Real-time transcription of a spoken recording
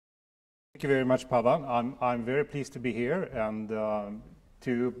Thank you very much, Pavan. I'm very pleased to be here and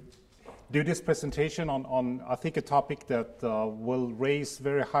to do this presentation on I think a topic that will raise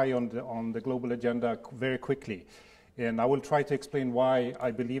very high on the global agenda very quickly. And I will try to explain why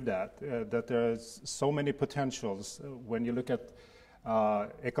I believe that there's so many potentials when you look at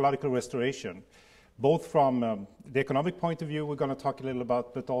ecological restoration, both from the economic point of view we're going to talk a little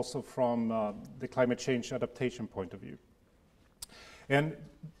about, but also from the climate change adaptation point of view. And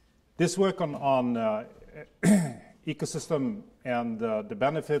this work on ecosystem and the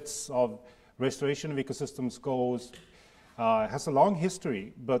benefits of restoration of ecosystems has a long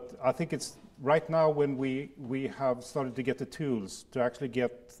history, but I think it's right now when we have started to get the tools to actually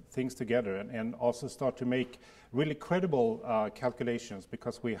get things together and also start to make really credible calculations,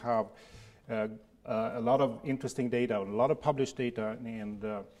 because we have a lot of interesting data, a lot of published data and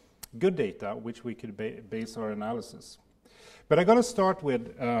good data which we could base our analysis. But I'm going to start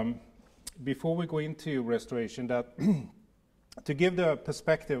with, before we go into restoration, that to give the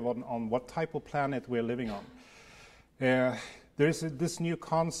perspective on what type of planet we're living on. There is this new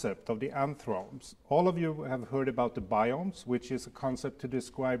concept of the anthromes. All of you have heard about the biomes, which is a concept to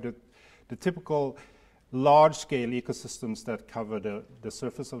describe the typical large-scale ecosystems that cover the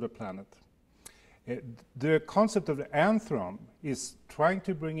surface of the planet. The concept of the anthrome is trying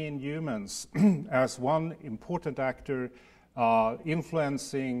to bring in humans as one important actor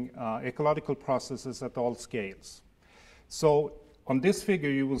influencing ecological processes at all scales. So on this figure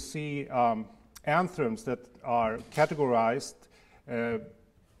you will see anthromes that are categorized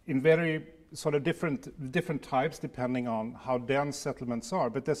in very sort of different types depending on how dense settlements are.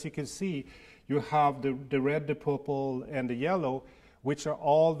 But as you can see, you have the red, the purple, and the yellow, which are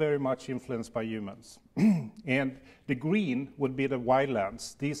all very much influenced by humans. And the green would be the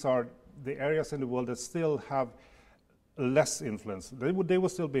wildlands. These are the areas in the world that still have less influence. They will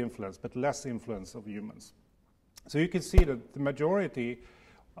still be influenced, but less influence of humans. So you can see that the majority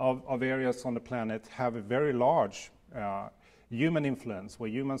of areas on the planet have a very large human influence, where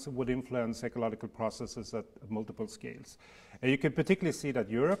humans would influence ecological processes at multiple scales. And you can particularly see that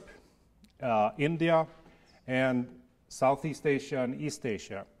Europe, India, and Southeast Asia and East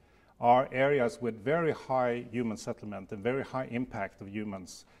Asia are areas with very high human settlement and very high impact of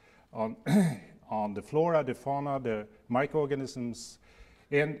humans on on the flora, the fauna, the microorganisms.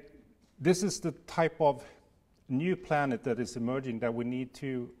 And this is the type of new planet that is emerging that we need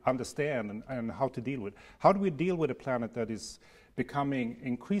to understand and how to deal with. How do we deal with a planet that is becoming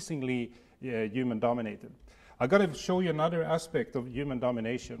increasingly human-dominated? I'm going to show you another aspect of human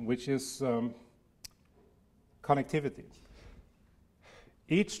domination, which is connectivity.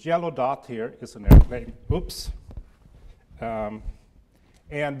 Each yellow dot here is an airplane. Oops.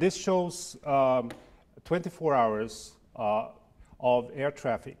 And this shows 24 hours of air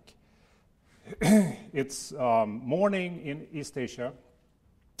traffic. It's morning in East Asia.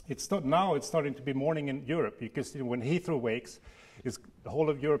 Now it's starting to be morning in Europe. You can see when Heathrow wakes, the whole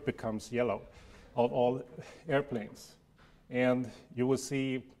of Europe becomes yellow of all airplanes. And you will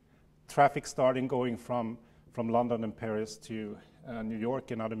see traffic starting going from London and Paris to New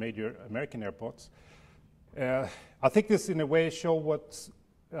York and other major American airports. I think this in a way shows what's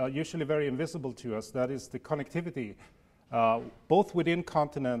usually very invisible to us, that is the connectivity both within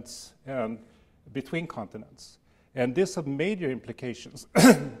continents and between continents. And this has major implications,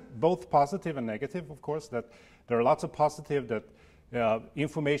 both positive and negative, of course, that there are lots of positive, that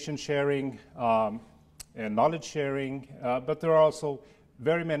information sharing and knowledge sharing, but there are also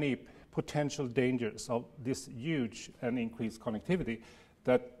very many potential dangers of this huge and increased connectivity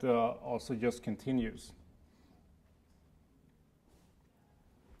that also just continues.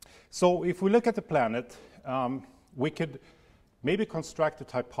 So if we look at the planet, we could maybe construct a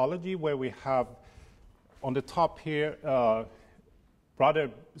typology where we have on the top here rather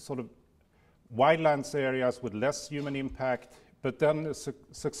sort of wildlands areas with less human impact, but then a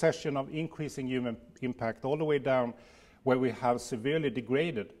succession of increasing human impact all the way down where we have severely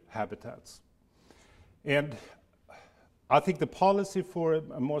degraded habitats. And I think the policy for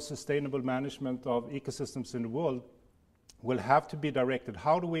a more sustainable management of ecosystems in the world will have to be directed.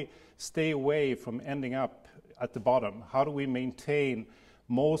 How do we stay away from ending up at the bottom? How do we maintain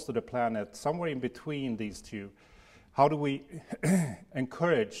most of the planet somewhere in between these two? How do we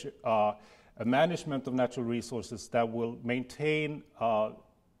encourage a management of natural resources that will maintain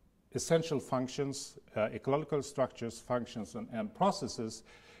essential functions, ecological structures, functions, and processes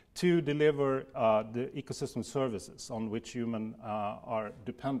to deliver the ecosystem services on which humans are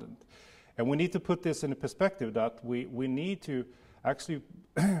dependent? And we need to put this in a perspective that we need to actually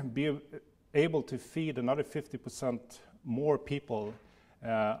be able to feed another 50% more people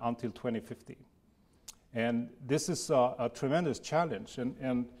until 2050. And this is a tremendous challenge,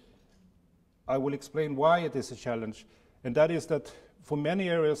 and I will explain why it is a challenge, and that is that for many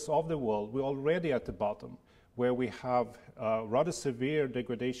areas of the world, we're already at the bottom, where we have rather severe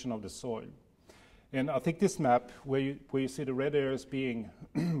degradation of the soil. And I think this map, where you see the red areas being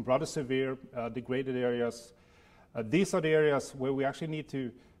rather severe, degraded areas, these are the areas where we actually need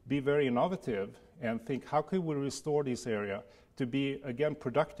to be very innovative and think, how can we restore this area to be, again,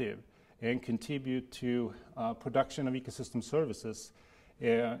 productive and contribute to production of ecosystem services,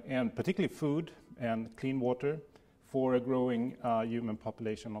 and particularly food and clean water for a growing human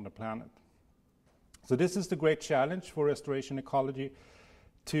population on the planet. So this is the great challenge for restoration ecology,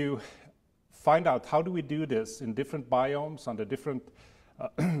 to find out how do we do this in different biomes, under different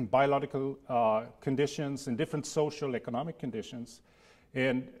biological conditions, in different social, economic conditions,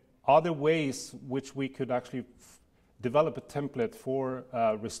 and other ways which we could actually develop a template for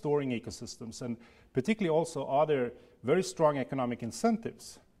restoring ecosystems, and particularly also other very strong economic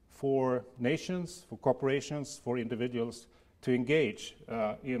incentives for nations, for corporations, for individuals to engage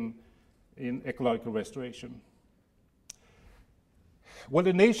in ecological restoration. Well,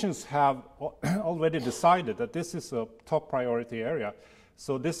 the nations have already decided that this is a top priority area.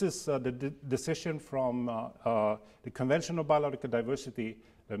 So this is the decision from the Convention on Biological Diversity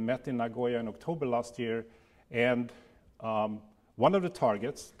that met in Nagoya in October last year. And one of the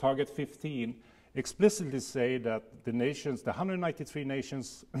targets, Target 15, explicitly say that the nations, the 193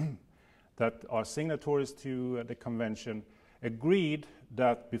 nations that are signatories to the convention, agreed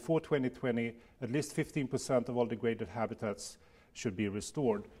that before 2020, at least 15% of all degraded habitats should be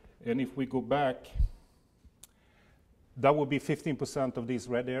restored. And if we go back, that would be 15% of these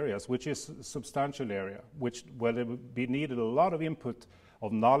red areas, which is a substantial area, where there would be needed a lot of input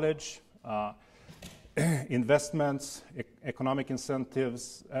of knowledge, investments, economic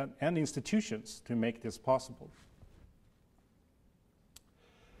incentives, and institutions to make this possible.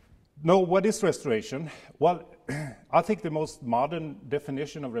 Now, what is restoration? Well, I think the most modern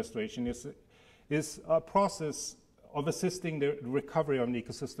definition of restoration is a process of assisting the recovery of an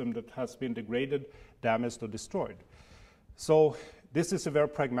ecosystem that has been degraded, damaged, or destroyed. So this is a very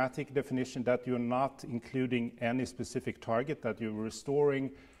pragmatic definition, that you're not including any specific target, that you're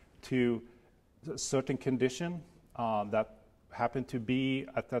restoring to a certain condition that happened to be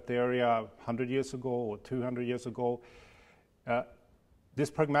at that area 100 years ago or 200 years ago. This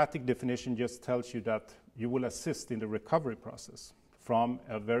pragmatic definition just tells you that you will assist in the recovery process from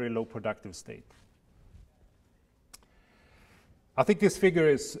a very low productive state. I think this figure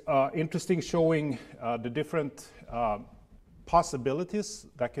is interesting, showing the different possibilities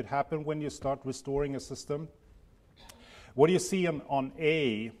that could happen when you start restoring a system. What you see on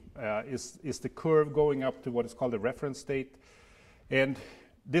A is the curve going up to what is called a reference state. And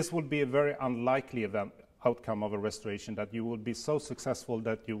this will be a very unlikely outcome of a restoration, that you will be so successful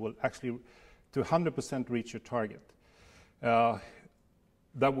that you will actually to 100% reach your target.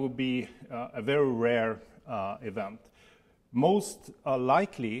 That will be a very rare event. Most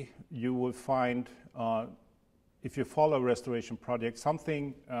likely you will find, if you follow a restoration project,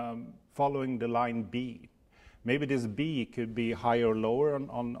 something following the line B. Maybe this B could be higher or lower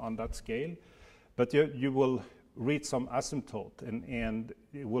on that scale, but you will reach some asymptote, and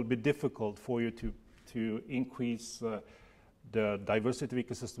it will be difficult for you to increase the diversity of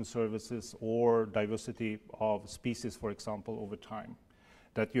ecosystem services or diversity of species, for example, over time.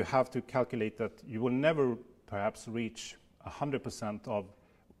 That you have to calculate that you will never perhaps reach 100% of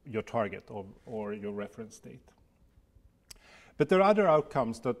your target or your reference state. But there are other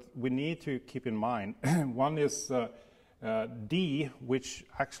outcomes that we need to keep in mind. One is D, which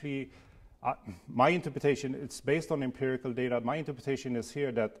actually, my interpretation, it's based on empirical data. My interpretation is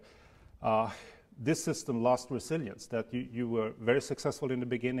here that this system lost resilience, that you were very successful in the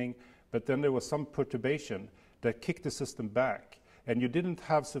beginning, but then there was some perturbation that kicked the system back, and you didn't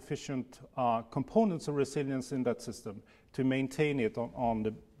have sufficient components of resilience in that system to maintain it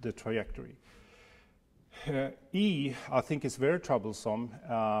on the trajectory. E, I think, is very troublesome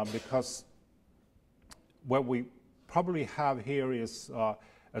because what we probably have here is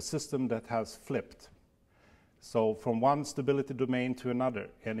a system that has flipped. So from one stability domain to another,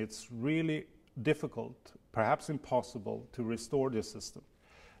 and it's really difficult, perhaps impossible, to restore this system.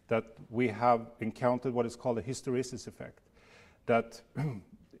 That we have encountered what is called a hysteresis effect. That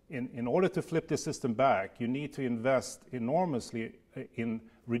in order to flip the system back, you need to invest enormously in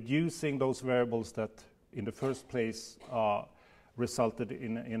reducing those variables that in the first place resulted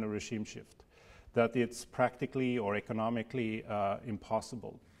in a regime shift. That it's practically or economically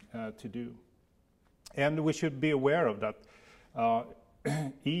impossible to do. And we should be aware of that.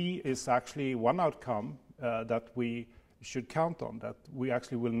 E is actually one outcome that we should count on, that we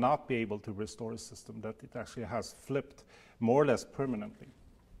actually will not be able to restore a system, that it actually has flipped more or less permanently.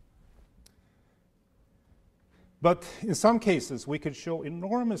 But in some cases, we could show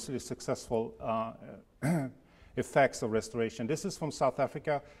enormously successful effects of restoration. This is from South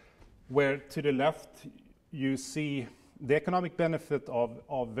Africa, where to the left you see the economic benefit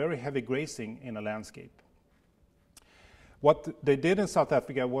of very heavy grazing in a landscape. What they did in South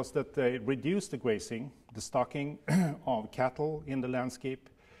Africa was that they reduced the grazing, the stocking of cattle in the landscape,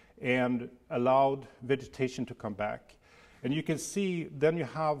 and allowed vegetation to come back. And you can see then you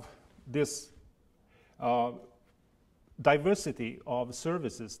have this diversity of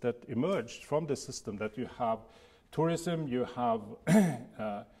services that emerged from the system, that you have tourism, you have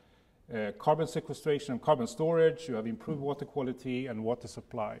carbon sequestration and carbon storage, you have improved water quality and water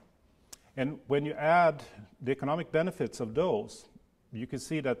supply. And when you add the economic benefits of those, you can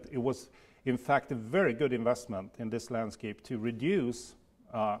see that it was in fact a very good investment in this landscape to reduce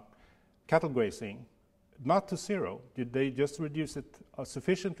cattle grazing, not to zero. They just reduce it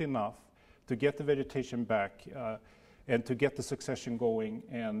sufficiently enough to get the vegetation back and to get the succession going,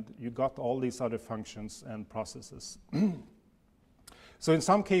 and you got all these other functions and processes. So in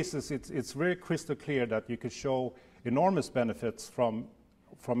some cases, it's very crystal clear that you could show enormous benefits from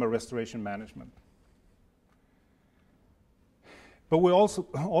a restoration management. But we also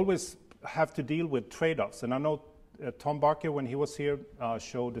always have to deal with trade-offs, and I know Tom Barker, when he was here,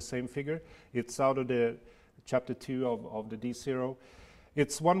 showed the same figure. It's out of the chapter 2 of the D0.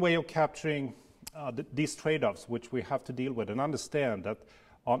 It's one way of capturing these trade-offs which we have to deal with and understand that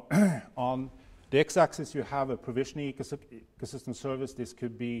on the x-axis you have a provisioning ecosystem service. This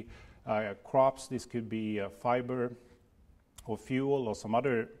could be crops, this could be fiber or fuel or some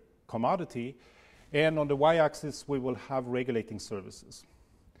other commodity. And on the y-axis we will have regulating services.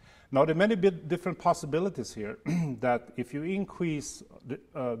 Now there are many different possibilities here that if you increase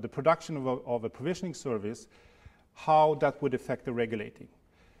the production of a provisioning service, how that would affect the regulating.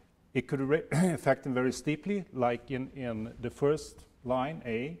 It could affect them very steeply, like in the first line,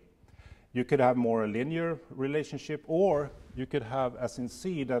 A. You could have more a linear relationship, or you could have, as in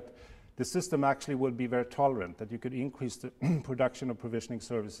C, that the system actually would be very tolerant, that you could increase the production of provisioning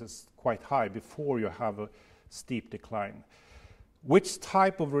services quite high before you have a steep decline. Which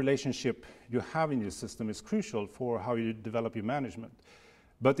type of relationship you have in your system is crucial for how you develop your management.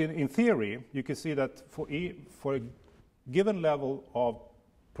 But in theory, you can see that for a given level of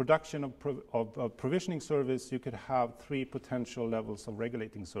production of provisioning service, you could have 3 potential levels of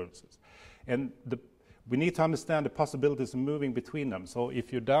regulating services. And we need to understand the possibilities of moving between them. So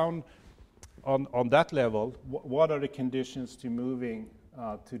if you're down on that level, what are the conditions to moving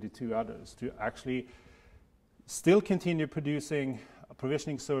to the 2 others, to actually still continue producing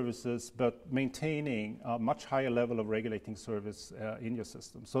provisioning services, but maintaining a much higher level of regulating service in your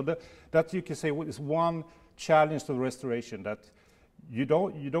system. So that you can say is one challenge to the restoration, that you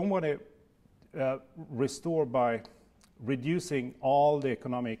don't want to restore by reducing all the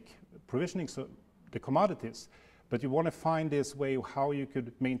economic provisioning, the commodities, but you want to find this way how you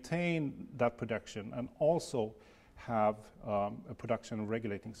could maintain that production and also have a production of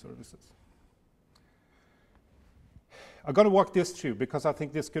regulating services. I'm going to walk this through because I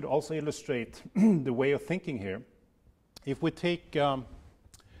think this could also illustrate the way of thinking here. If we take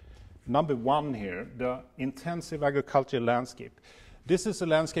number 1 here, the intensive agricultural landscape. This is a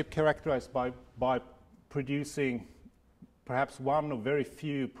landscape characterized by producing perhaps one or very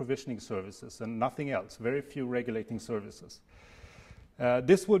few provisioning services and nothing else, very few regulating services.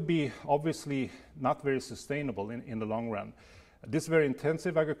 This would be obviously not very sustainable in the long run. This very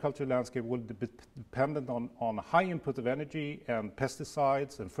intensive agricultural landscape would be dependent on a high input of energy and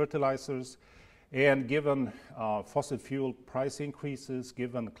pesticides and fertilizers, and given fossil fuel price increases,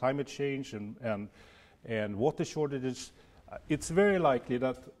 given climate change and water shortages, it's very likely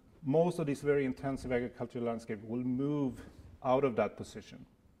that most of this very intensive agricultural landscape will move out of that position.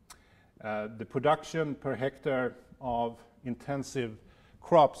 The production per hectare of intensive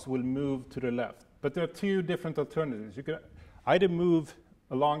crops will move to the left. But there are 2 different alternatives. You can either move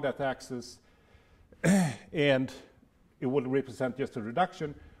along that axis and it will represent just a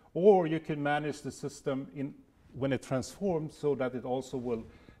reduction, or you can manage the system when it transforms so that it also will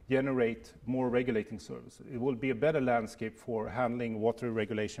generate more regulating services. It will be a better landscape for handling water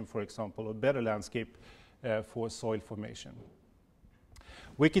regulation, for example, a better landscape for soil formation.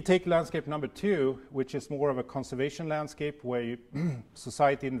 We could take landscape number 2, which is more of a conservation landscape where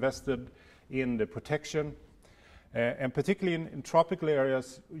society invested in the protection. And particularly in tropical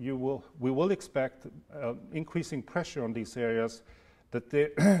areas, we will expect increasing pressure on these areas that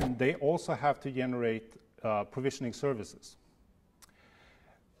they also have to generate provisioning services.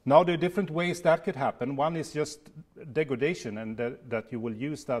 Now, there are different ways that could happen. One is just degradation, and that you will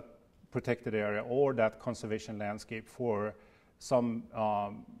use that protected area or that conservation landscape for some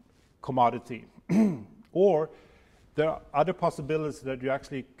commodity. Or there are other possibilities that you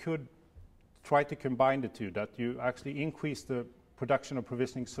actually could try to combine the two, that you actually increase the production of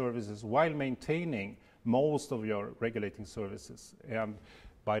provisioning services while maintaining most of your regulating services and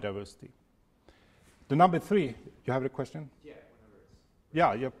biodiversity. The number 3, you have a question? Yeah, whenever it's...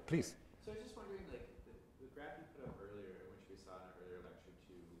 Yeah, please. So I was just wondering, like, the graph you put up earlier, which we saw in an earlier lecture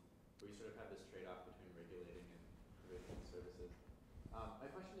too, where you sort of have this trade-off between regulating and provisioning services. My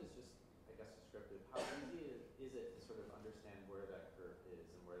question is just, I guess, descriptive. How easy is it to sort of understand where that curve is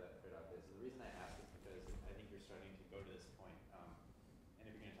and where that trade-off is? And the reason I ask is because I think you're starting to go to this point, and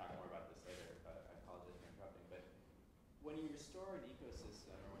if you're going to talk more about this later, I apologize for interrupting, but when you restore an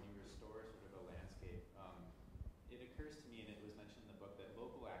ecosystem or when you restore sort of a landscape, it occurs to me, and it was mentioned in the book, that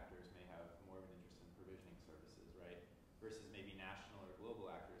local actors may have more of an interest in provisioning services, right? Versus maybe national or global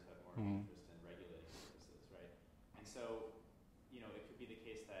actors have more of an interest in regulating services, right? And so, you know, it could be the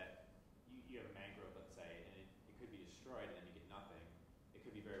case that you have a mangrove, let's say, and it could be destroyed and then you get nothing. It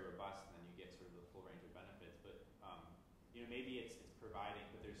could be very robust and then you get sort of the full range of benefits. But, you know, maybe it's providing,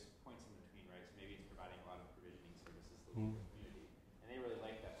 but there's points in between, right? So maybe it's providing a lot of provisioning services to the local community. And they really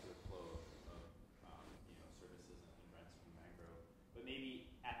like that sort of flow of you know, services and rents from mangrove. But maybe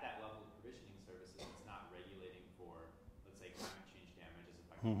at that level of provisioning services, it's not regulating for, let's say, climate change damage as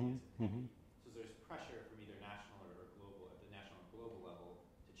effectively as it could be. So there's pressure from either national or global, at the national or global level,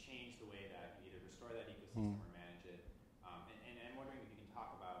 to change the way that you either restore that ecosystem or manage it. And I'm wondering if you can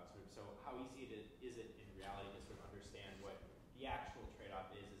talk about sort of, so how easy is it in reality to sort of understand what the actual trade-off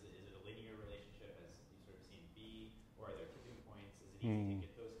is? Is it a linear relationship as you sort of see in B, or are there tipping points? Is it easy to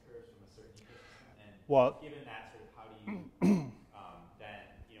get those curves from a certain ecosystem? And given that, sort of, how do you then,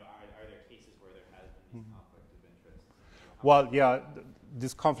 you know, are there cases where there has been this conflict of interest? Well, yeah,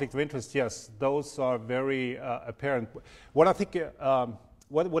 this conflict of interest, yes, those are very apparent. What I think,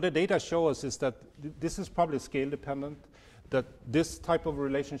 what the data show us is that this is probably scale dependent, that this type of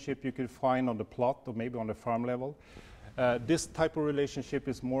relationship you could find on the plot or maybe on the farm level. This type of relationship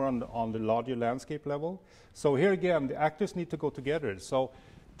is more on the larger landscape level. So here again, the actors need to go together. So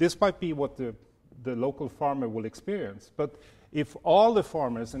this might be what the local farmer will experience. But if all the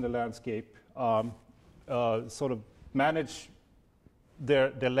farmers in the landscape sort of manage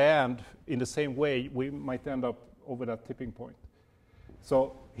their land in the same way, we might end up over that tipping point.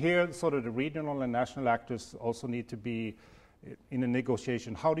 So here, sort of the regional and national actors also need to be in a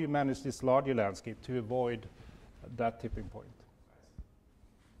negotiation. How do you manage this larger landscape to avoid that tipping point?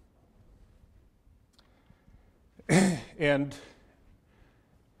 And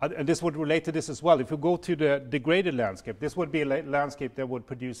this would relate to this as well. If you go to the degraded landscape, this would be a landscape that would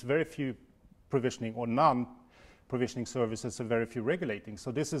produce very few provisioning or non-provisioning services and very few regulating.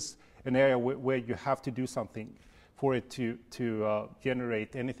 So this is an area where you have to do something for it to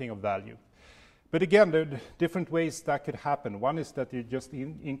generate anything of value. But again, there are different ways that could happen. One is that you just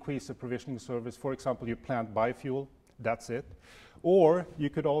increase the provisioning service. For example, you plant biofuel, that's it. Or you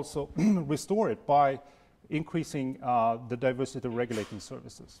could also restore it by increasing the diversity of regulating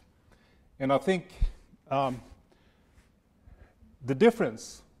services. And I think the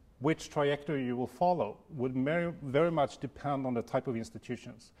difference, which trajectory you will follow, would very much depend on the type of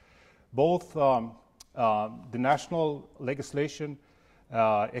institutions. Both the national legislation,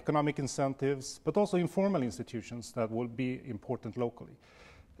 economic incentives, but also informal institutions that will be important locally.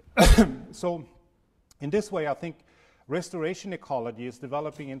 So in this way, I think restoration ecology is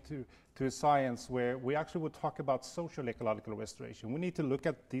developing into a science where we actually would talk about social ecological restoration. We need to look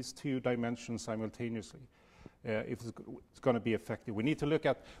at these two dimensions simultaneously if it's going to be effective. We need to look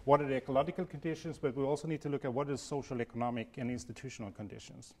at what are the ecological conditions, but we also need to look at what is social, economic, and institutional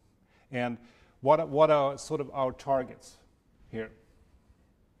conditions. And what are sort of our targets here.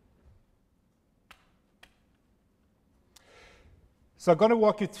 So I'm going to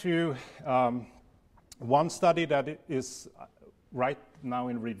walk you through one study that is right now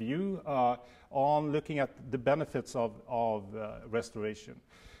in review on looking at the benefits of restoration.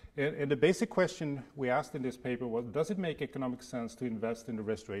 And the basic question we asked in this paper was, does it make economic sense to invest in the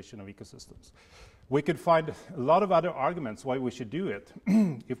restoration of ecosystems? We could find a lot of other arguments why we should do it.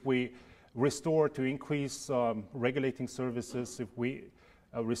 If we restore to increase regulating services, if we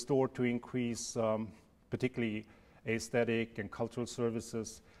restore to increase particularly aesthetic and cultural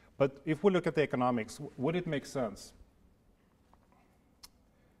services. But if we look at the economics, would it make sense?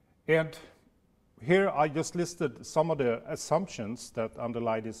 And here I just listed some of the assumptions that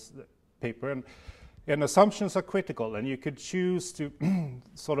underlie this paper, and assumptions are critical, and you could choose to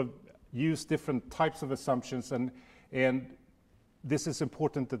sort of use different types of assumptions, and this is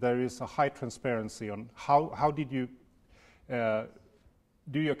important that there is a high transparency on how did you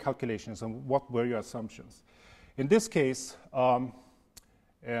do your calculations and what were your assumptions. In this case,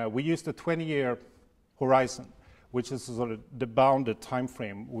 we used a 20-year horizon, which is sort of the bounded time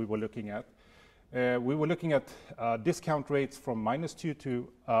frame we were looking at. We were looking at discount rates from -2 to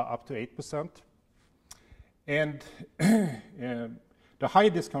up to 8%. And the high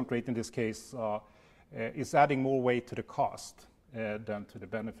discount rate in this case is adding more weight to the cost than to the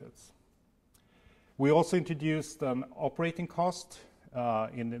benefits. We also introduced an operating cost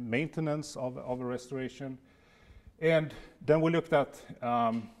in the maintenance of a restoration. And then we looked at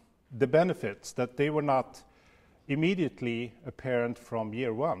the benefits, that they were not immediately apparent from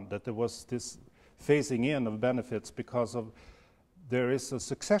year one, that there was this phasing in of benefits because of there is a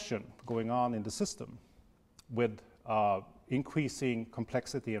succession going on in the system with increasing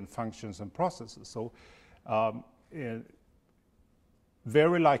complexity and functions and processes. So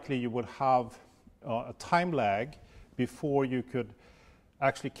very likely you would have a time lag before you could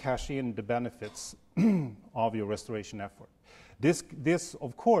actually cash in the benefits of your restoration effort. This,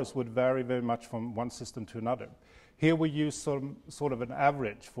 of course, would vary very much from one system to another. Here we use some sort of an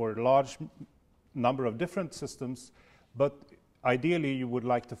average for a large number of different systems, but ideally you would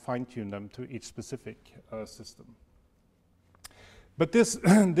like to fine-tune them to each specific system. But this,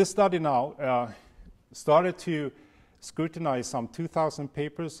 this study now started to scrutinize some 2,000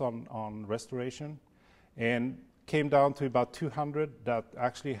 papers on restoration and came down to about 200 that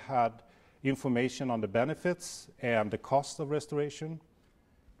actually had information on the benefits and the cost of restoration.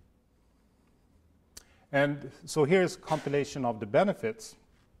 And so here's a compilation of the benefits.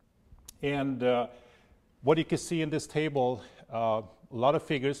 And what you can see in this table, a lot of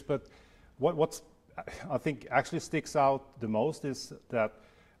figures, but what's I think actually sticks out the most is that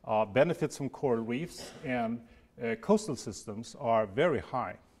benefits from coral reefs and coastal systems are very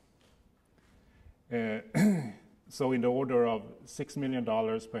high. So in the order of $6 million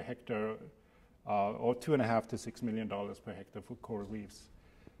per hectare, or $2.5 to $6 million per hectare for coral reefs.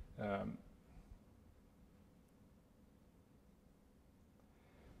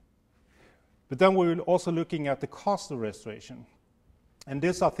 But then we're also looking at the cost of restoration. And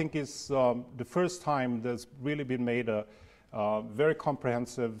this, I think, is the first time there's really been made a very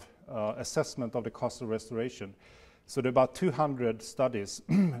comprehensive assessment of the cost of restoration. So there are about 200 studies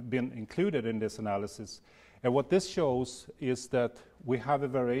been included in this analysis. And what this shows is that we have a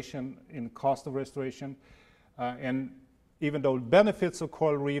variation in cost of restoration. And even though benefits of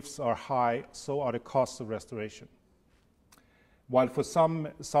coral reefs are high, so are the costs of restoration. While for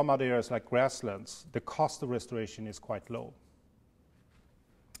some other areas like grasslands, the cost of restoration is quite low.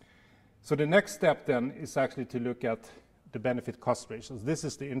 So the next step then is actually to look at the benefit cost ratios. This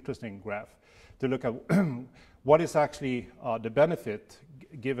is the interesting graph, to look at what is actually the benefit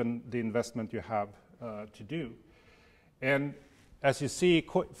given the investment you have to do. And as you see,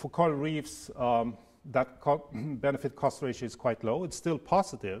 for coral reefs, that benefit cost ratio is quite low. It's still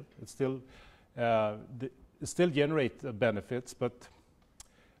positive. It's still generate benefits, but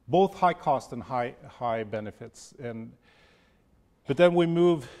both high cost and high benefits. But then we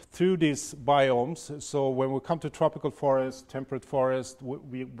move through these biomes. So when we come to tropical forest, temperate forest,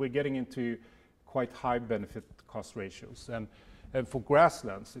 we're getting into quite high benefit cost ratios. And for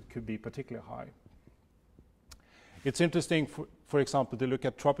grasslands, it could be particularly high. It's interesting, for example, to look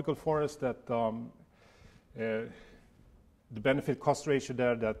at tropical forest, that the benefit cost ratio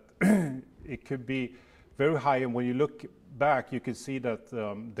there, that it could be very high. And when you look back, you can see that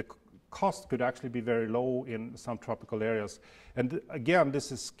the cost could actually be very low in some tropical areas. And again,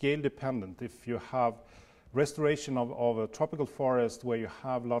 this is scale dependent. If you have restoration of a tropical forest where you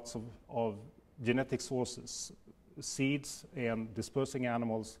have lots of genetic sources, seeds and dispersing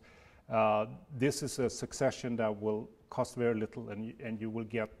animals, this is a succession that will cost very little, and you will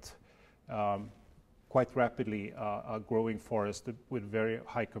get quite rapidly a growing forest with very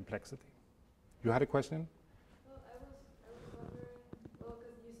high complexity. You had a question? Well, I was wondering, well,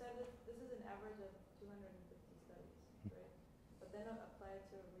 because you said that this is an average of 250 studies, right? But then apply it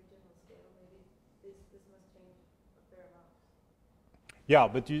to a regional scale, maybe this must change a fair amount. Yeah,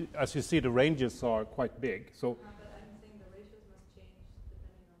 but as you see, the ranges are quite big. So. But I'm saying the ratios must change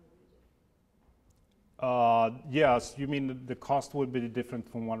depending on the region. Yes, you mean the cost would be different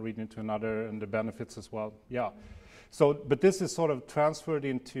from one region to another, and the benefits as well. Yeah. So, but this is sort of transferred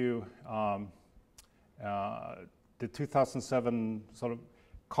into the 2007 sort of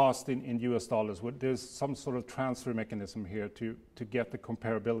cost in US dollars. There's some sort of transfer mechanism here to get the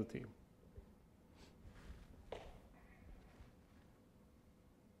comparability.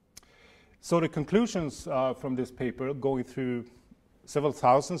 So the conclusions from this paper, going through several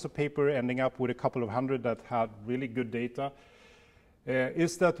thousands of papers, ending up with a couple of hundred that had really good data,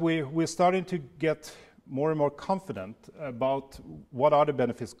 is that we're starting to get more and more confident about what are the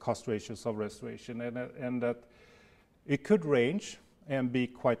benefits cost ratios of restoration, and that it could range and be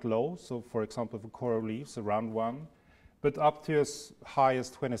quite low. So for example, for coral reefs, around 1, but up to as high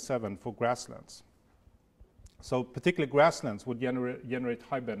as 27 for grasslands. So particularly grasslands would generate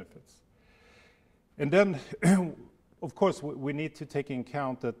high benefits. And then, of course, we need to take into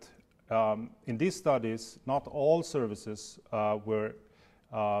account that in these studies, not all services were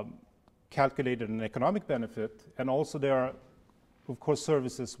calculated an economic benefit, and also there are, of course,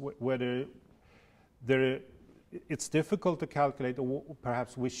 services where it's difficult to calculate, or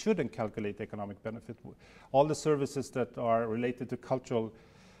perhaps we shouldn't calculate economic benefit. All the services that are related to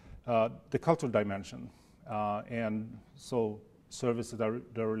the cultural dimension, and so services that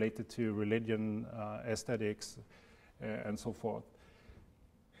are related to religion, aesthetics, and so forth.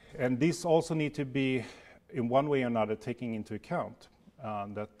 And these also need to be, in one way or another, taking into account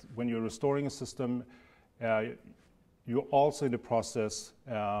that when you're restoring a system, you're also in the process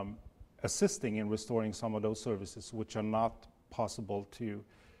assisting in restoring some of those services which are not possible to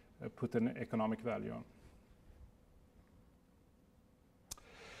put an economic value on.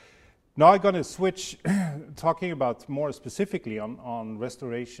 Now I'm going to switch talking about more specifically on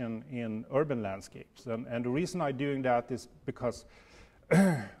restoration in urban landscapes. And the reason I'm doing that is because,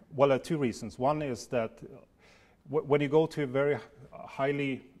 well, there are two reasons. One is that when you go to a very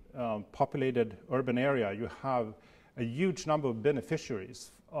highly populated urban area, you have a huge number of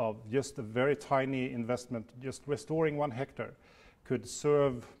beneficiaries of just a very tiny investment. Just restoring 1 hectare could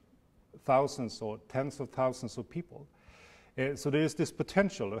serve thousands or tens of thousands of people. So there is this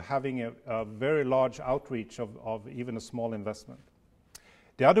potential of having a very large outreach of even a small investment.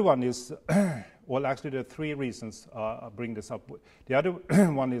 The other one is, well, actually there are 3 reasons I bring this up. The other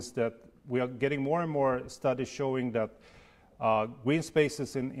one is that we are getting more and more studies showing that green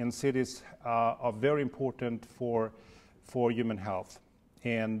spaces in cities are very important for human health,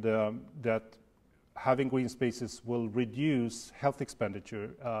 and that having green spaces will reduce health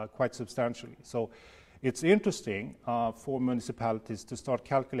expenditure quite substantially. So it's interesting for municipalities to start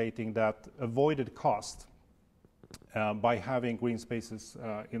calculating that avoided cost by having green spaces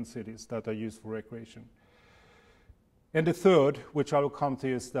in cities that are used for recreation. And the third, which I will come to,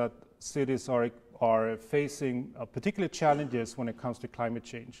 is that cities are facing particular challenges when it comes to climate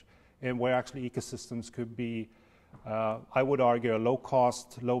change, and where actually ecosystems could be, I would argue, a low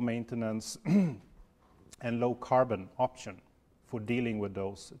cost, low maintenance, and low carbon option for dealing with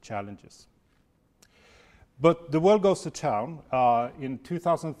those challenges. But the world goes to town. In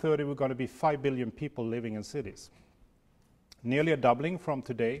 2030, we're going to be 5 billion people living in cities, nearly a doubling from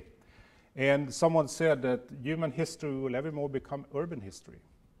today. And someone said that human history will ever more become urban history.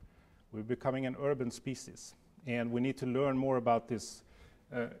 We're becoming an urban species, and we need to learn more about this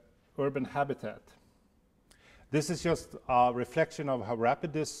urban habitat. This is just a reflection of how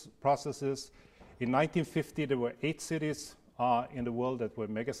rapid this process is. In 1950, there were 8 cities in the world that were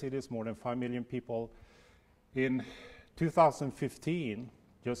megacities, more than 5 million people. In 2015,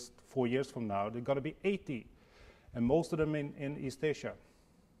 just 4 years from now, there are going to be 80, and most of them in East Asia.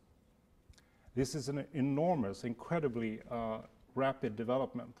 This is an enormous, incredibly rapid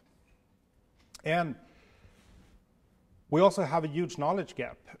development. And we also have a huge knowledge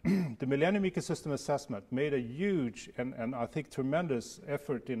gap. The Millennium Ecosystem Assessment made a huge and I think tremendous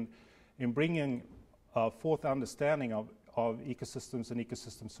effort in bringing forth understanding of ecosystems and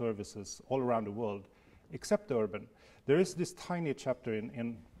ecosystem services all around the world, except the urban. There is this tiny chapter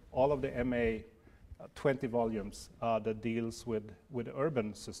in all of the MA 20 volumes that deals with the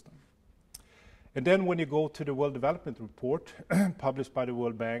urban system. And then when you go to the World Development Report published by the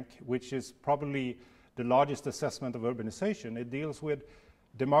World Bank, which is probably the largest assessment of urbanization, it deals with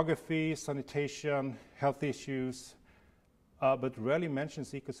demography, sanitation, health issues, but rarely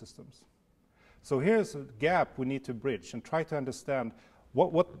mentions ecosystems. So here's a gap we need to bridge and try to understand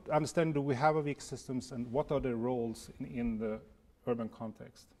what understanding do we have of ecosystems and what are their roles in the urban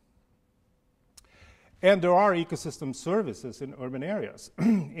context. And there are ecosystem services in urban areas,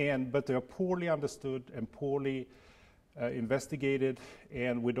 but they are poorly understood and poorly investigated,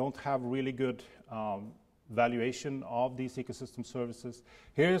 and we don't have really good valuation of these ecosystem services.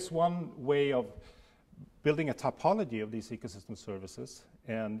 Here's one way of building a topology of these ecosystem services.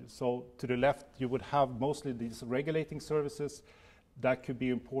 And so to the left, you would have mostly these regulating services that could be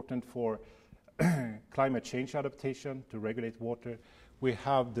important for climate change adaptation to regulate water. We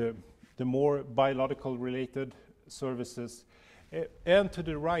have the more biological related services. And to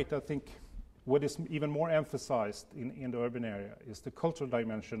the right, I think what is even more emphasized in the urban area is the cultural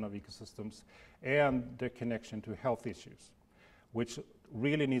dimension of ecosystems and their connection to health issues, which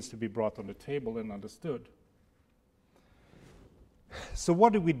really needs to be brought on the table and understood. So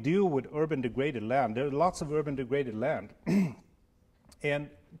what do we do with urban degraded land? There are lots of urban degraded land. And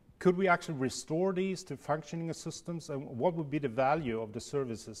could we actually restore these to functioning systems? And what would be the value of the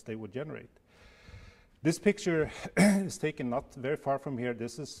services they would generate? This picture is taken not very far from here.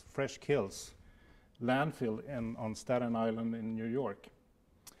 This is Fresh Kills landfill on Staten Island in New York.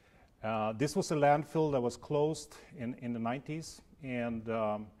 This was a landfill that was closed in the 90s. And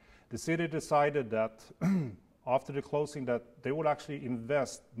the city decided that after the closing that they would actually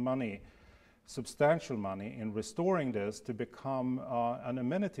invest money, substantial money, in restoring this to become an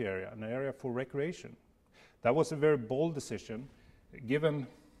amenity area, an area for recreation. That was a very bold decision, given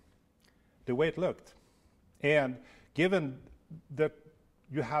the way it looked. And given that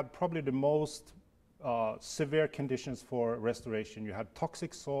you had probably the most severe conditions for restoration. You had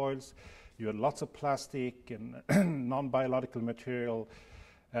toxic soils, you had lots of plastic and non-biological material.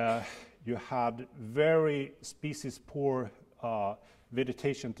 You had very species-poor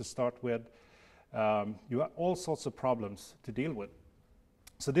vegetation to start with. You had all sorts of problems to deal with.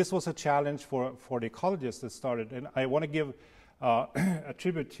 So this was a challenge for the ecologists that started. And I want to give a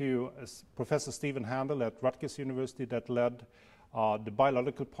tribute to Professor Stephen Handel at Rutgers University that led the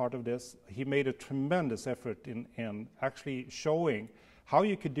biological part of this. He made a tremendous effort in actually showing how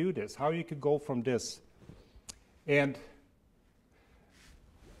you could do this, how you could go from this. And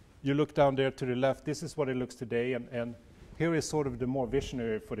you look down there to the left, this is what it looks today, and here is sort of the more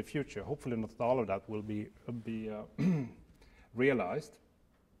visionary for the future. Hopefully not all of that will be realized.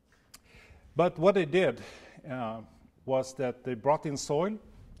 But what they did was that they brought in soil.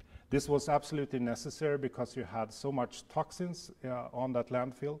 This was absolutely necessary because you had so much toxins on that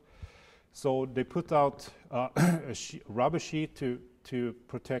landfill. So they put out a rubber sheet to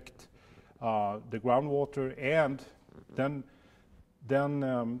protect the groundwater, and then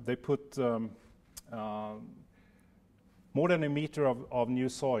they put more than a meter of new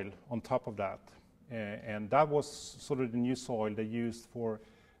soil on top of that. And that was sort of the new soil they used for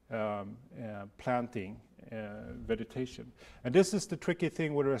planting vegetation. And this is the tricky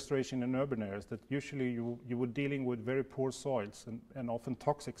thing with restoration in urban areas, that usually you were dealing with very poor soils and often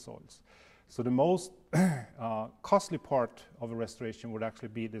toxic soils. So the most costly part of a restoration would actually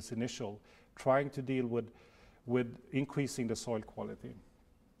be this initial, trying to deal with increasing the soil quality.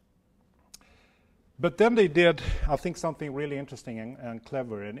 But then they did, I think, something really interesting and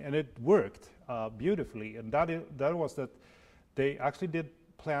clever, and it worked beautifully. And that was that they actually did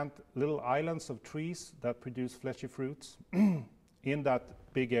plant little islands of trees that produce fleshy fruits in that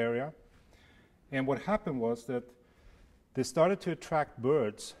big area. And what happened was that they started to attract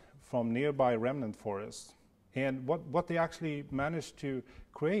birds from nearby remnant forests. And what they actually managed to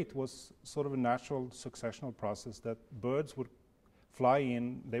create was sort of a natural successional process, that birds would fly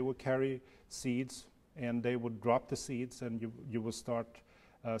in, they would carry seeds, and they would drop the seeds, and you would start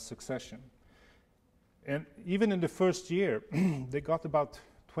succession. And even in the first year, they got about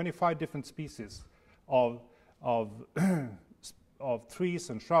 25 different species of trees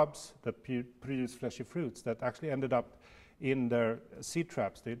and shrubs that produce fleshy fruits that actually ended up in their seed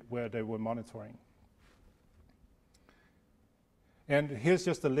traps where they were monitoring. And here's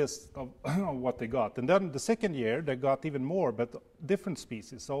just a list of what they got. And then the second year, they got even more, but different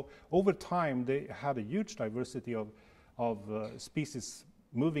species. So over time, they had a huge diversity of species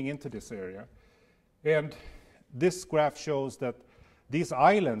moving into this area. And this graph shows that these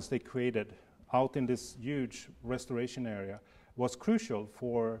islands they created out in this huge restoration area was crucial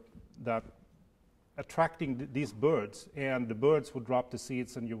for that, attracting these birds, and the birds would drop the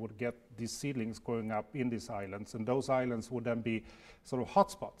seeds, and you would get these seedlings growing up in these islands, and those islands would then be sort of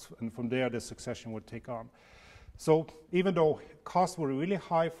hotspots, and from there the succession would take on. So even though costs were really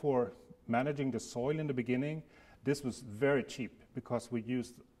high for managing the soil in the beginning, this was very cheap because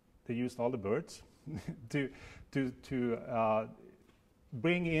they used all the birds to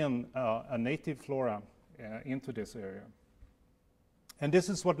bring in a native flora into this area. And this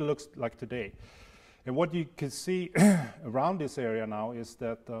is what it looks like today. And what you can see around this area now is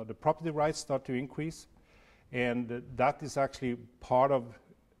that the property rights start to increase, and that is actually part of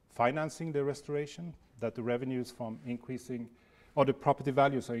financing the restoration, that the revenues from increasing, or the property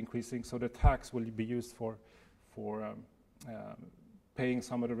values are increasing, so the tax will be used for paying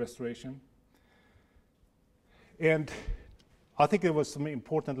some of the restoration. And I think there was some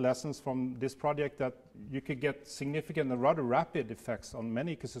important lessons from this project that you could get significant and rather rapid effects on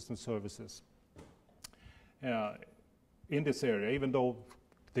many ecosystem services in this area, even though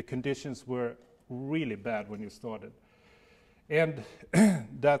the conditions were really bad when you started. And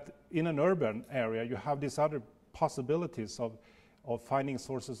that in an urban area, you have these other possibilities of finding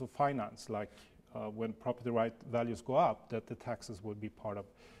sources of finance, like when property right values go up, that the taxes would be part of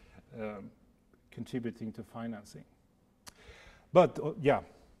contributing to financing. But yeah.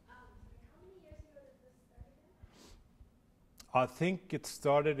 How many years ago did this start again? I think it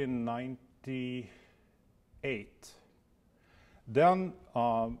started in '98. Then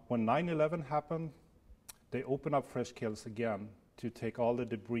when 9/11 happened, they opened up fresh kilns again to take all the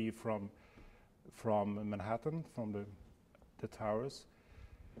debris from Manhattan, from the towers.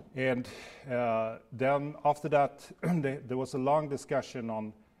 And then after that, there was a long discussion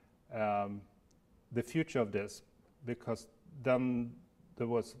on the future of this, because then there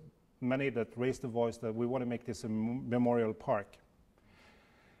was many that raised the voice that we want to make this a memorial park.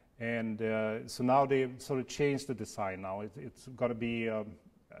 And so now they sort of changed the design now. It's got to be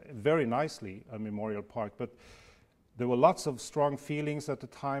very nicely a memorial park. But there were lots of strong feelings at the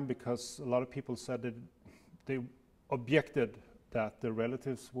time, because a lot of people said that they objected that the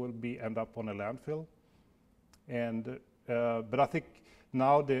relatives will end up on a landfill. And but I think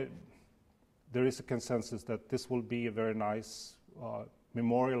now there is a consensus that this will be a very nice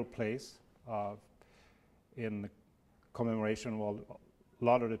memorial place in commemoration of a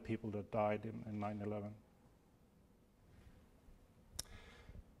lot of the people that died in 9/11.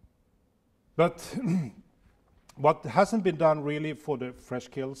 But what hasn't been done really for the fresh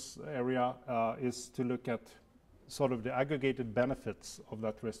kilns area is to look at sort of the aggregated benefits of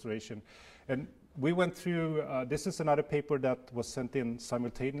that restoration. And we went through, this is another paper that was sent in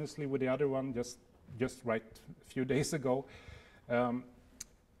simultaneously with the other one just right a few days ago,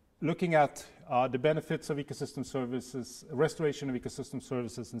 looking at the benefits of ecosystem services, restoration of ecosystem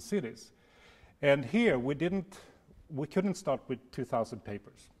services in cities. And here we couldn't start with 2,000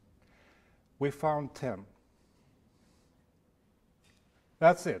 papers. We found 10.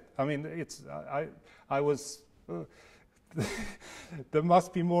 That's it. I mean, I was, there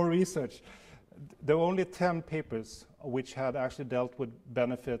must be more research. There were only 10 papers which had actually dealt with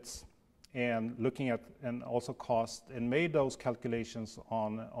benefits and looking at, and also cost, and made those calculations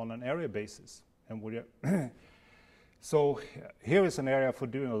on an area basis. And so here is an area for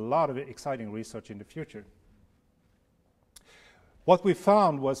doing a lot of exciting research in the future. What we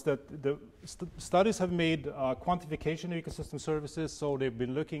found was that the studies have made quantification of ecosystem services, so they've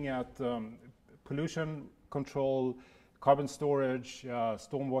been looking at pollution control, carbon storage,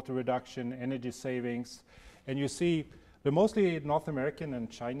 stormwater reduction, energy savings. And you see they're mostly North American and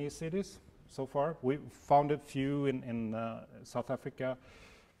Chinese cities so far. We found a few in South Africa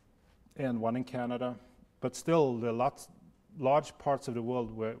and one in Canada. But still, there are large parts of the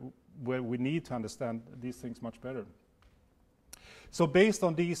world where we need to understand these things much better. So based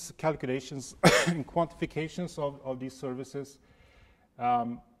on these calculations and quantifications of these services,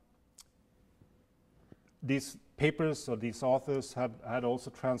 these papers or these authors had also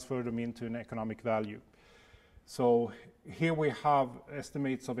transferred them into an economic value. So here we have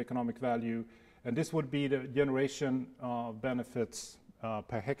estimates of economic value, and this would be the generation of benefits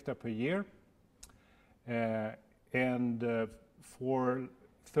per hectare per year, and for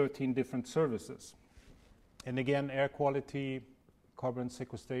 13 different services. And again, air quality, carbon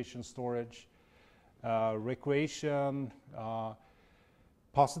sequestration, storage, recreation,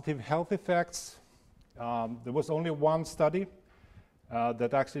 positive health effects. There was only one study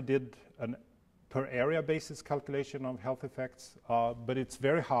that actually did an per area basis calculation of health effects, but it's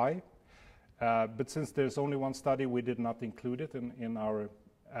very high. But since there's only one study, we did not include it in our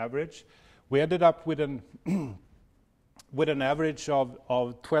average. We ended up with an with an average of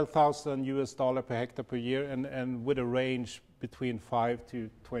 $12,000 per hectare per year, and with a range between $5,000 to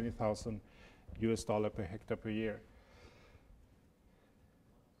 $20,000 per hectare per year.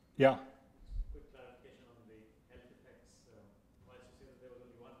 Yeah. Quick clarification on the health effects. Once you say that there was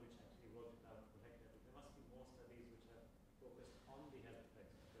only one which actually worked it out per hectare, there must be more studies which have focused on the health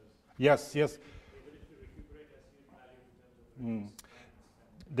effects, because Yes. able to recuperate as huge value in terms of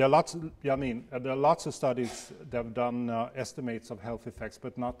There are lots. There are lots of studies that have done estimates of health effects,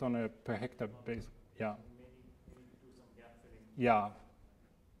 but not on a per hectare basis. Yeah. maybe do some gap filling. Yeah.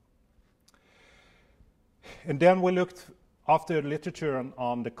 And then we looked after literature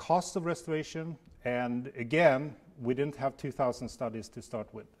on the cost of restoration, and again, we didn't have 2,000 studies to start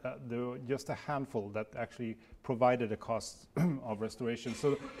with. There were just a handful that actually provided a cost of restoration.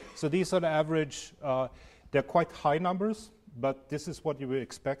 So these are the average. They're quite high numbers, but this is what you would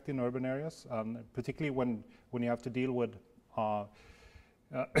expect in urban areas, particularly when you have to deal with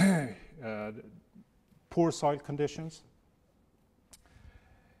poor soil conditions.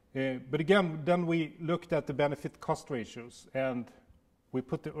 But again, then we looked at the benefit-cost ratios, and we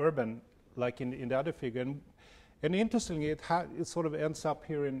put the urban, like in the other figure. And interestingly, it sort of ends up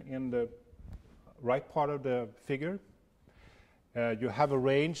here in the right part of the figure. You have a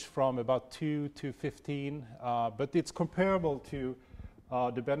range from about 2 to 15, but it's comparable to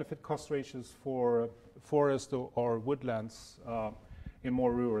the benefit-cost ratios for forest or woodlands in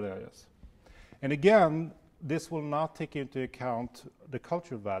more rural areas. And again, this will not take into account the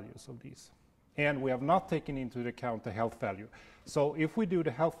cultural values of these. And we have not taken into account the health value. So if we do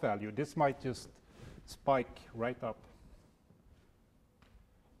the health value, this might just spike right up.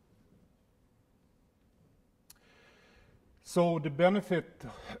 So the benefit,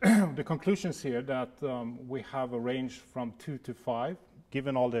 the conclusions here that we have a range from 2 to 5,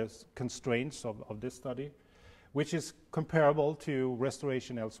 given all the constraints of this study, which is comparable to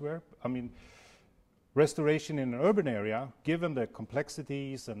restoration elsewhere. I mean, restoration in an urban area, given the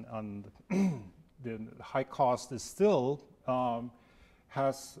complexities and the high cost, is still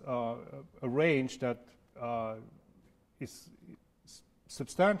has a range that is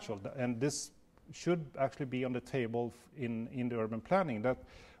substantial, and this should actually be on the table in the urban planning, that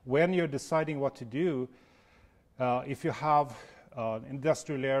when you're deciding what to do, if you have an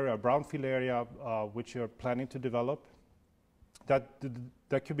industrial area, a brownfield area, which you're planning to develop,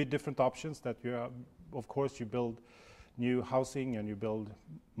 that could be different options. That you have, of course, you build new housing and you build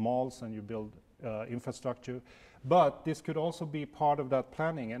malls and you build infrastructure, but this could also be part of that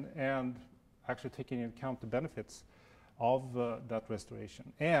planning and actually taking into account the benefits of that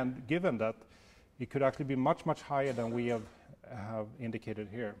restoration. And given that, it could actually be much, much higher than we have indicated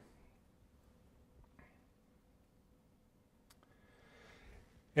here.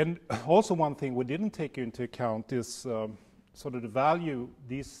 And also one thing we didn't take into account is sort of the value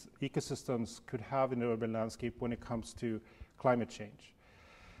these ecosystems could have in the urban landscape when it comes to climate change.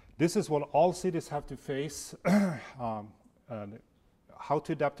 This is what all cities have to face, how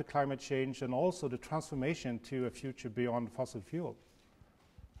to adapt to climate change, and also the transformation to a future beyond fossil fuel.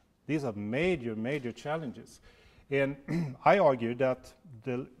 These are major, major challenges. And I argue that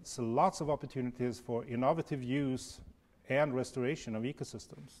there's lots of opportunities for innovative use and restoration of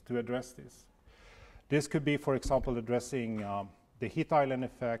ecosystems to address this. This could be, for example, addressing the heat island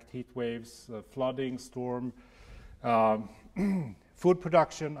effect, heat waves, flooding, storm, food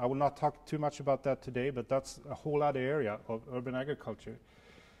production. I will not talk too much about that today, but that's a whole other area of urban agriculture.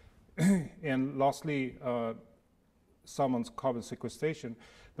 And lastly, someone's carbon sequestration.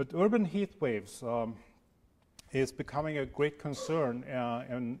 But urban heat waves is becoming a great concern.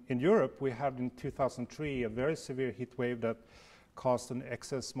 And in Europe, we had in 2003 a very severe heat wave that caused an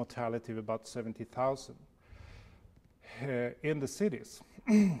excess mortality of about 70,000 in the cities.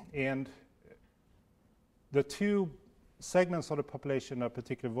 And the two segments of the population are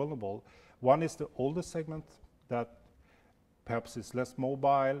particularly vulnerable. One is the older segment that perhaps is less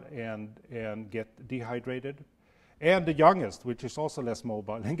mobile and get dehydrated, and the youngest, which is also less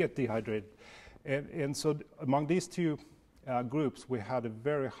mobile and get dehydrated. And so among these two groups, we had a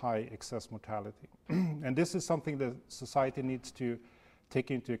very high excess mortality. And this is something that society needs to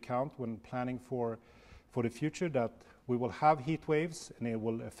take into account when planning for the future, that we will have heat waves and it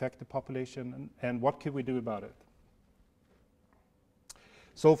will affect the population, and what can we do about it?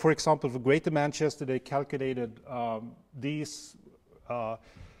 So for example, for Greater Manchester, they calculated these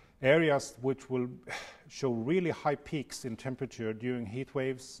areas which will show really high peaks in temperature during heat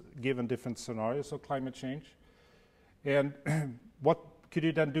waves given different scenarios of climate change. And what could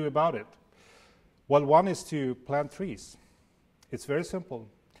you then do about it? Well, one is to plant trees. It's very simple.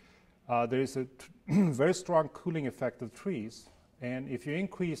 There is a very strong cooling effect of trees, and if you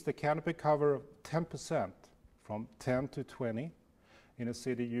increase the canopy cover of 10%, from 10 to 20 in a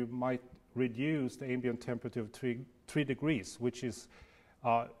city, you might reduce the ambient temperature of 3 degrees, which is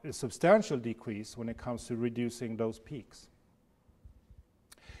a substantial decrease when it comes to reducing those peaks.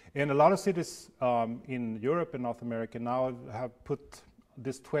 And a lot of cities in Europe and North America now have put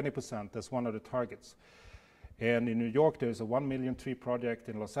this 20% as one of the targets. And in New York, there's a 1 million tree project.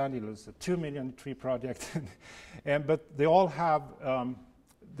 In Los Angeles, a 2 million tree project. But they all have,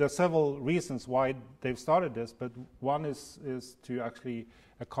 there are several reasons why they've started this, but one is to actually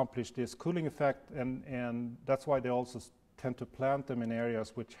accomplish this cooling effect, and that's why they also tend to plant them in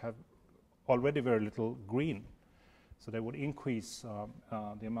areas which have already very little green. So they would increase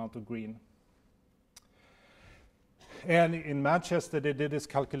the amount of green. And in Manchester, they did this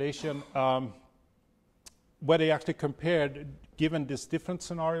calculation. where they actually compared, given these different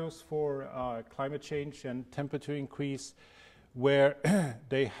scenarios for climate change and temperature increase, where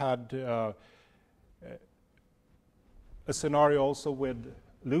they had a scenario also with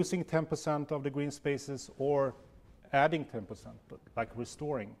losing 10% of the green spaces or adding 10%, but like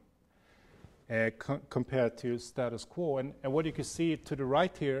restoring, compared to status quo. And what you can see to the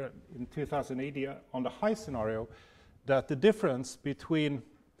right here in 2080 on the high scenario, that the difference between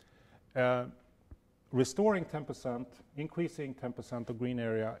restoring 10%, increasing 10% of green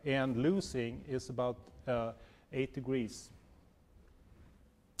area, and losing is about 8 degrees,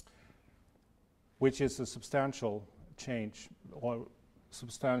 which is a substantial change or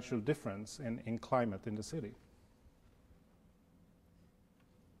substantial difference in climate in the city.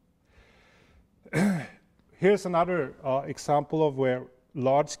 Here's another example of where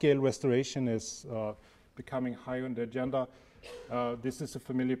large-scale restoration is becoming higher on the agenda. This is a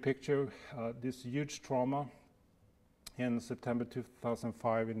familiar picture. This huge trauma in September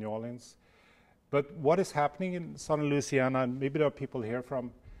 2005 in New Orleans. But what is happening in southern Louisiana, and maybe there are people here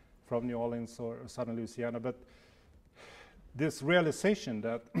from New Orleans or southern Louisiana, but this realization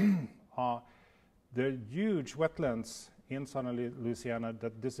that there are huge wetlands in southern Louisiana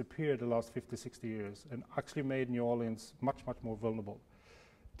that disappeared the last 50, 60 years and actually made New Orleans much, much more vulnerable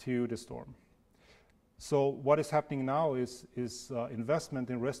to the storm. So what is happening now is investment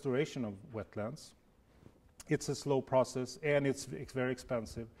in restoration of wetlands. It's a slow process and it's very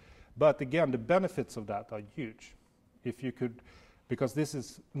expensive. But again, the benefits of that are huge. If you could, because this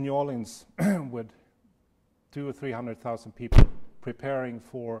is New Orleans with 200,000 or 300,000 people preparing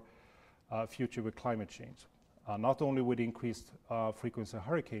for future with climate change. Not only with increased frequency of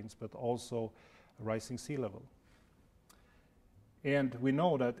hurricanes, but also rising sea level. And we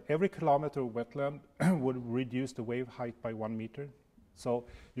know that every kilometer of wetland would reduce the wave height by 1 meter. So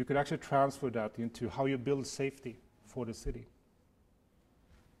you could actually transfer that into how you build safety for the city.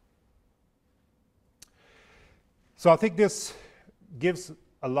 So I think this gives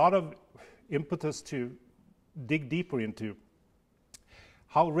a lot of impetus to dig deeper into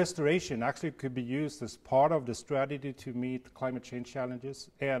how restoration actually could be used as part of the strategy to meet climate change challenges,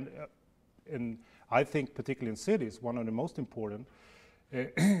 and I think particularly in cities, one of the most important,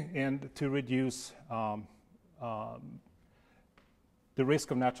 and to reduce the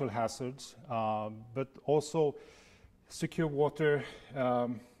risk of natural hazards, but also secure water,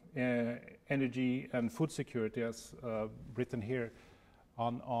 energy, and food security, as written here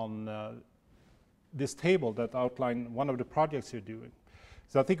on this table that outline one of the projects you're doing.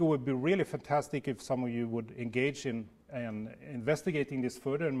 So I think it would be really fantastic if some of you would engage in investigating this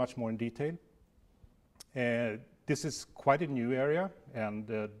further and much more in detail. This is quite a new area,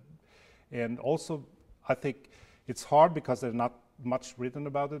 and also I think it's hard because there's not much written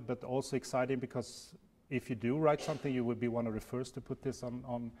about it, but also exciting because if you do write something, you would be one of the first to put this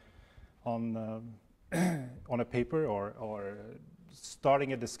on a paper or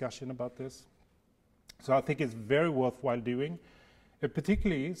starting a discussion about this. So I think it's very worthwhile doing.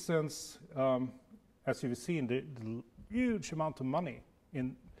 Particularly since, as you've seen, the huge amount of money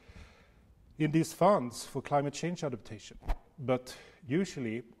in these funds for climate change adaptation. But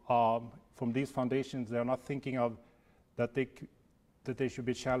usually, from these foundations, they're not thinking of that they should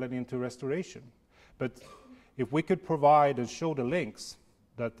be channeled into restoration. But if we could provide and show the links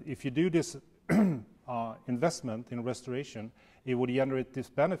that if you do this investment in restoration, it would generate this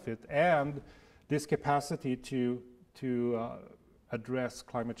benefit and this capacity to address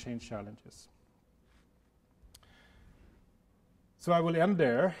climate change challenges. So I will end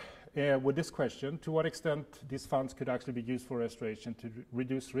there with this question: to what extent these funds could actually be used for restoration to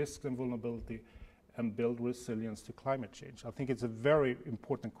reduce risks and vulnerability and build resilience to climate change? I think it's a very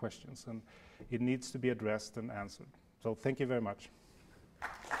important question, and it needs to be addressed and answered. So thank you very much.